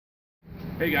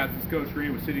Hey guys, this is Coach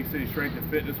Green with City Strength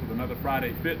and Fitness with another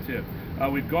Friday Fit Tip.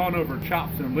 We've gone over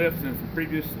chops and lifts in some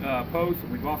previous posts,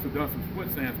 and we've also done some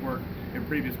split stance work in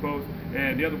previous posts.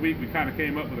 And the other week we kind of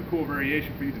came up with a cool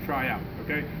variation for you to try out.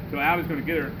 Okay, so Allie's going to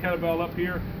get her kettlebell up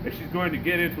here, and she's going to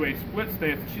get into a split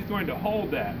stance, and she's going to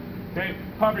hold that. Okay,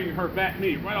 hovering her back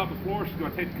knee right off the floor. She's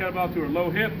going to take the kettlebell to her low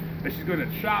hip, and she's going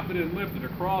to chop it and lift it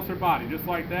across her body, just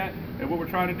like that. And what we're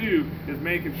trying to do is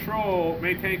maintain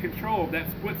control of that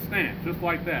split stance, just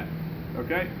like that.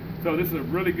 Okay, so this is a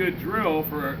really good drill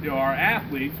for our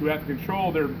athletes who have to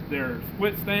control their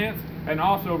split stance and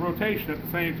also rotation at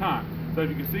the same time. So if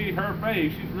you can see her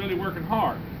face, she's really working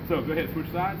hard. So go ahead, switch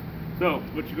sides. So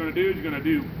what you're going to do is you're going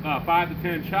to do 5 to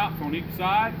 10 chops on each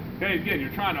side. Okay, again, you're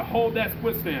trying to hold that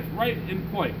split stance right in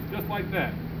place, just like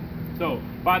that. So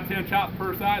 5 to 10 chops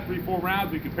per side, 3-4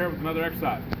 rounds. We compare it with another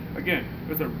exercise. Again,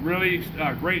 it's a really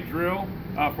great drill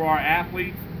for our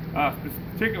athletes,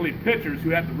 particularly pitchers who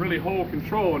have to really hold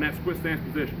control in that split stance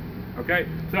position. Okay,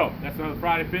 so that's another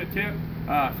Friday Fit Tip.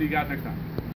 See you guys next time.